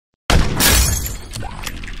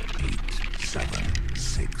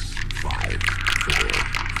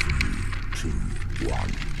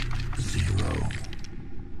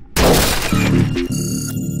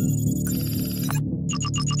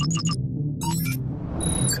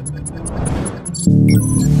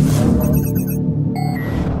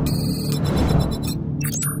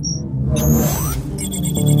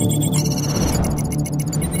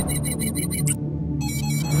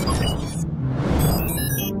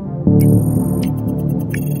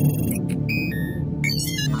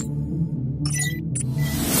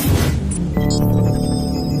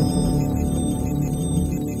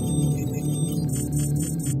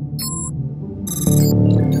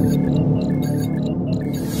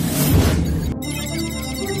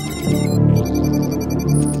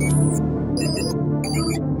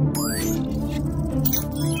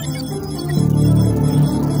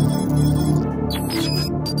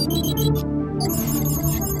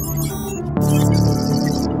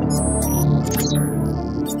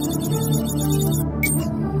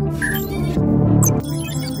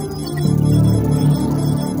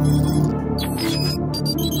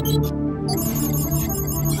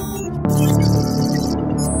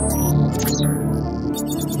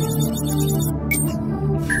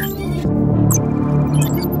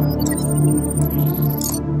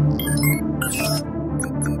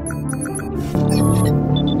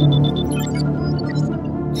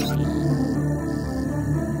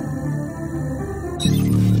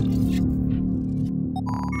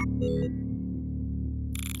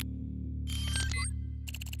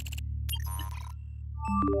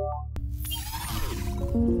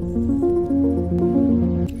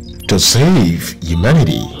to save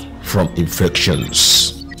humanity from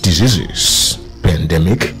infections, diseases,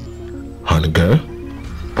 pandemic, hunger,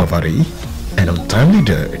 poverty, and untimely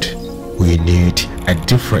death, we need a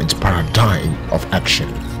different paradigm of action.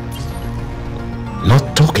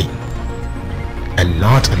 Not talking and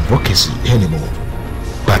not advocacy anymore,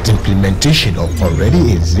 but implementation of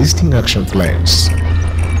already existing action plans.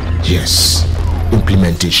 Yes,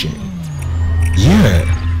 implementation. Yeah,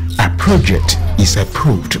 our project is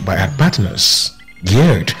approved by our partners,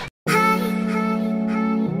 geared.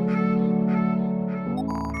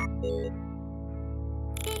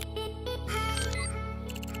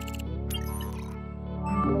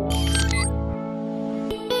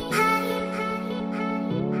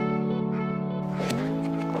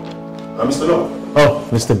 Mr. Law. Oh,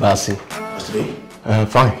 Mr. Bassey. Mr. B.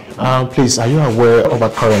 Fine. Please, are you aware of our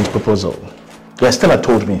current proposal? Yes, Stella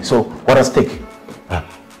told me. So, what at stake?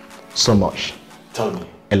 So much. Tell me.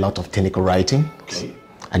 A lot of technical writing, Okay.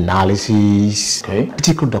 analysis, Okay.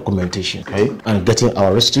 critical documentation, Okay. and getting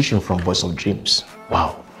our restitution from Voice of Dreams.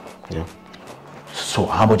 Wow. Yeah. So,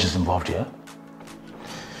 how much is involved here?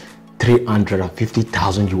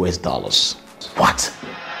 $350,000 US. What?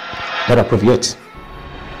 Not approved yet.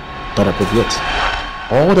 Not approved yet.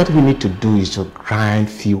 All that we need to do is to grind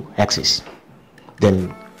few X's,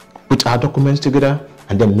 then put our documents together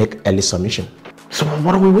and then make early submission. So,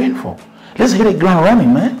 what are we waiting for? Let's hit it ground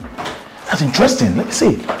running, man. That's interesting. Let me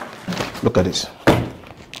see. Look at this.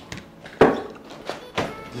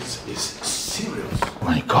 This is serious. Oh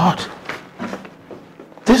my God.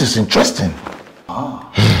 This is interesting.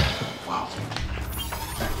 Ah. Wow.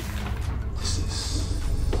 This is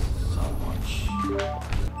so much.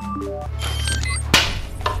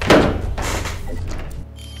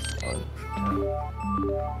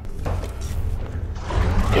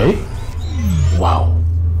 Okay. Wow.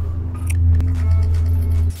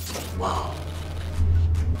 Wow.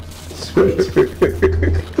 Sweet.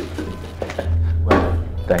 Well done.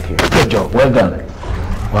 Thank you. Good job. Well done.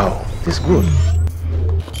 Wow. This is good.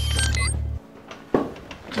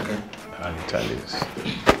 Okay. I'll tell you this.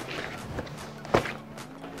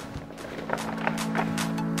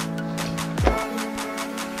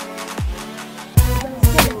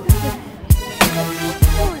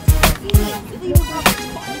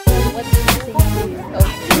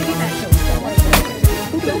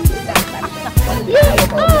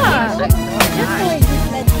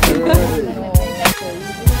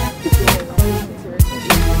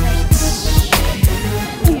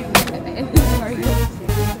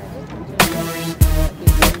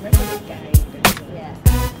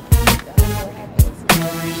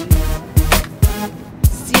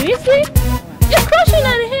 Seriously? You're crushing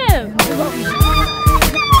on him!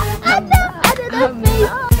 I did that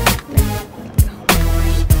face!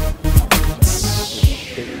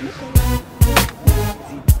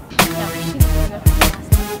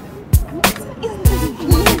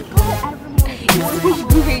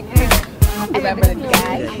 Remember the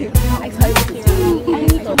guy? I saw you see you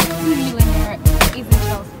in there. Even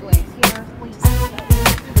Charles Boy.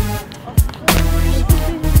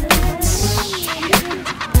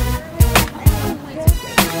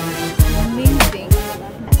 Amazing.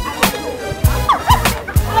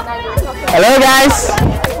 Hello guys.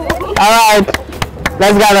 Alright,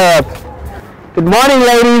 let's gather up. Good morning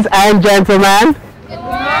ladies and gentlemen. Good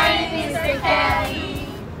morning, Mr. Kelly.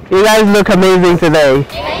 You guys look amazing today.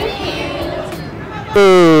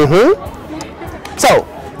 So,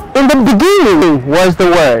 in the beginning was the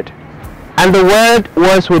Word, and the Word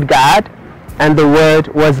was with God, and the Word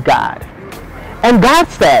was God. And God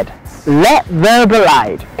said, let there be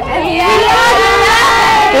light.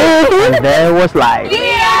 And there was light.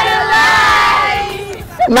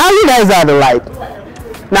 Now you guys are the light.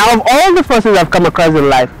 Now of all the forces I've come across in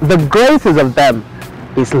life, the greatest of them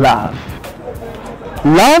is love.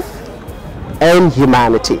 Love and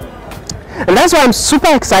humanity. And that's why I'm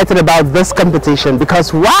super excited about this competition,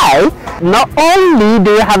 because why? Not only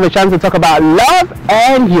do you have a chance to talk about love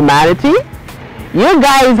and humanity, you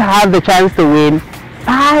guys have the chance to win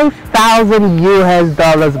 $5,000 US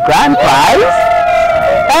grand prize.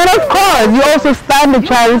 And of course, you also stand the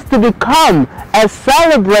chance to become a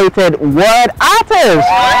celebrated word artist.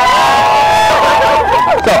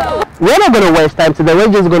 So, we're not going to waste time today. We're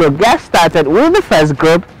just going to get started with the first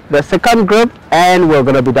group, the second group, and we're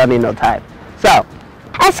going to be done in no time. So,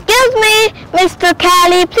 Excuse me, Mr.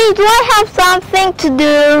 Kelly, please, do I have something to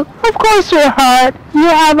do? of course, sweetheart, you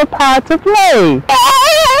have a part to play.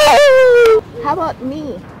 How about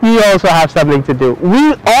me? You also have something to do.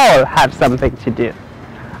 We all have something to do.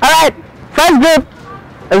 All right, first group,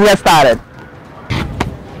 let's get started.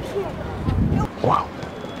 Wow.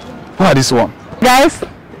 Who are this one? Guys,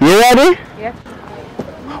 you ready? Yes.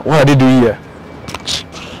 What are they doing here?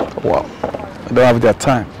 Wow. I don't have their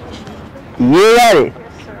time. You ready?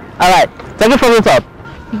 Alright, take it from the top.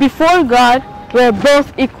 Before God, we're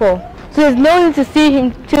both equal. So there's no need to see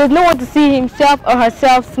him. So there's no one to see himself or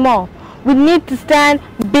herself small. We need to stand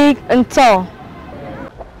big and tall.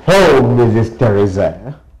 Oh, Mrs.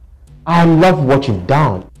 Teresa, I love what you've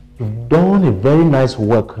done. You've done a very nice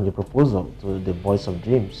work on your proposal to the Voice of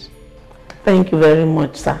Dreams. Thank you very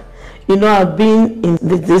much, sir. You know, I've been in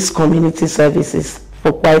this community services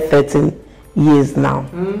for quite 13 years now.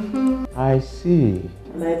 I see.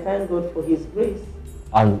 And I thank God for his grace.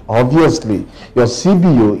 And obviously, your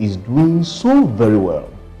CBO is doing so very well.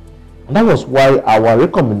 And that was why our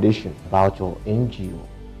recommendation about your NGO, your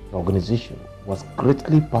organization, was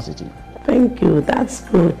greatly positive. Thank you. That's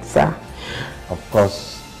good, sir. Of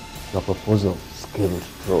course, your proposal scaled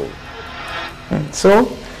through.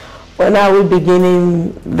 So, when are we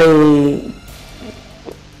beginning the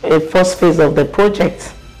first phase of the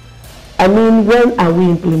project? I mean, when are we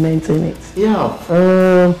implementing it? Yeah,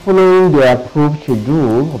 following the approved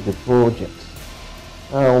schedule of the project,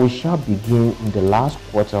 we shall begin in the last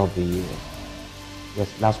quarter of the year. Yes,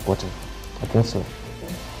 last quarter. I think so.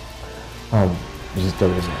 Mrs.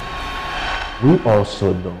 Teresa, we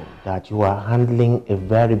also know that you are handling a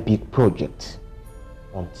very big project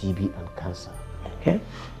on TB and cancer. Okay.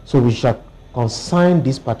 So we shall consign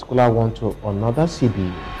this particular one to another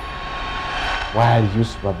CBO while you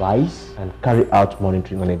supervise and carry out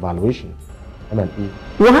monitoring and evaluation. M&E.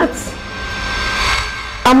 What?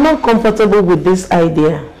 I'm not comfortable with this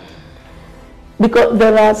idea because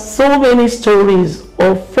there are so many stories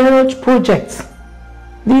of failed projects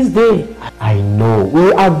these days. I know.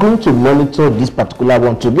 We are going to monitor this particular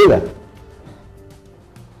one together.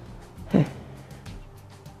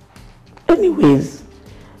 Anyways,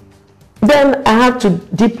 then I have to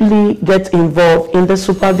deeply get involved in the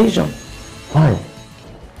supervision. Fine.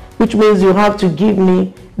 Which means you have to give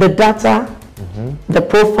me the data, the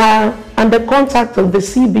profile, and the contact of the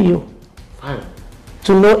CBO. Fine.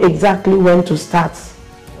 To know exactly when to start.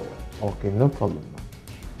 Okay, no problem.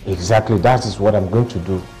 Exactly, that is what I'm going to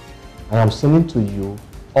do. And I'm sending to you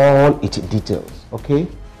all its details, okay?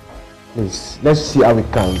 Please, let's see how we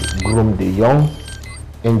can groom the young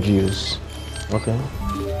NGOs, okay?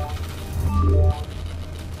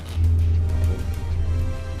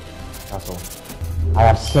 That's all. I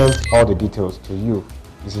have sent all the details to you.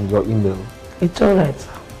 It's in your email. It's all right,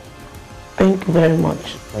 sir. Thank you very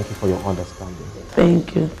much. Thank you for your understanding.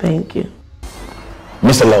 Thank you, thank you.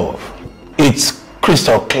 Mr. Love, it's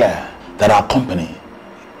crystal clear that our company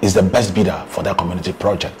is the best bidder for that community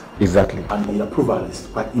project. Exactly. And the approval is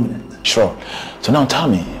quite imminent. Sure. So now tell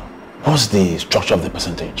me, what's the structure of the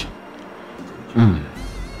percentage?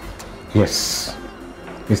 Yes,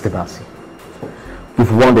 Mr. Bassey.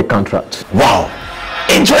 We've won the contract. Wow!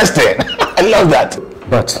 Interesting! I love that!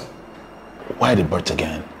 But why the birds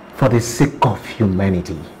again? for the sake of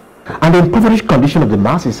humanity and the impoverished condition of the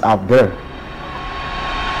masses out there,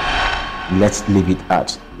 let's leave it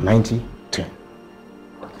at 90-10.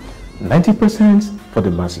 90% for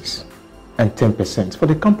the masses and 10% for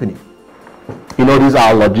the company. You know, these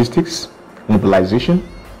are logistics, mobilization,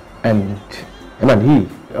 and M&E,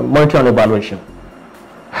 monitoring and evaluation.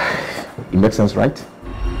 It makes sense, right?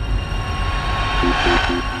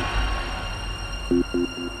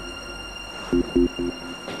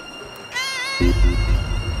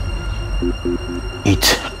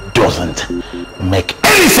 It doesn't make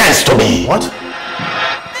any sense to me. What?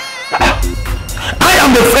 I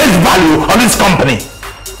am the face value of this company.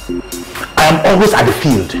 I am always at the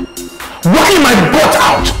field, working my butt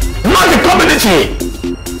out, not the community.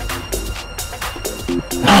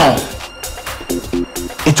 Now,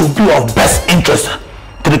 it will be of best interest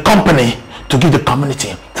to the company to give the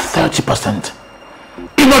community 30%,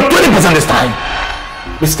 if not 20% this time.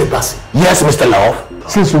 Mr. Bassey. Yes, Mr. Love.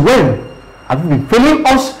 Since when have you been failing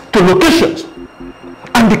us to locations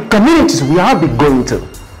and the communities we have been going to?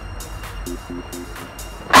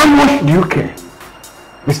 How much do you care,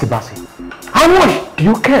 Mr. Bassey? How much do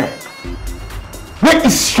you care? Where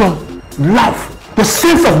is your love, the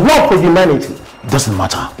sense of love for humanity? It doesn't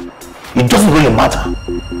matter. It doesn't really matter.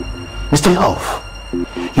 Mr. Love,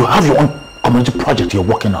 you have your own community project you're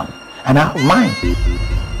working on, and I have mine.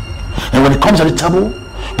 And when it comes to the table,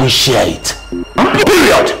 we share it.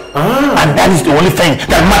 Period. And that is the only thing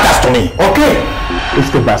that matters to me. Okay,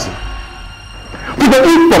 Mr. Bassey. With the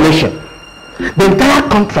information, the entire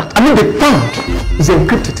contract, the fund is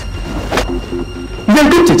encrypted. It's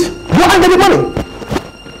encrypted. Go and get the money.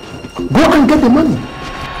 Go and get the money.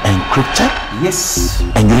 Encrypted? Yes.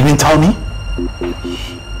 And you didn't tell me?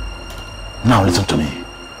 Now listen to me.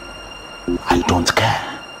 I don't care.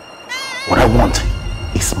 What I want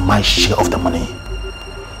is my share of the money.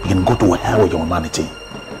 You can go to hell with your humanity,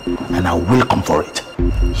 and I will come for it.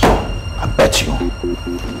 I bet you.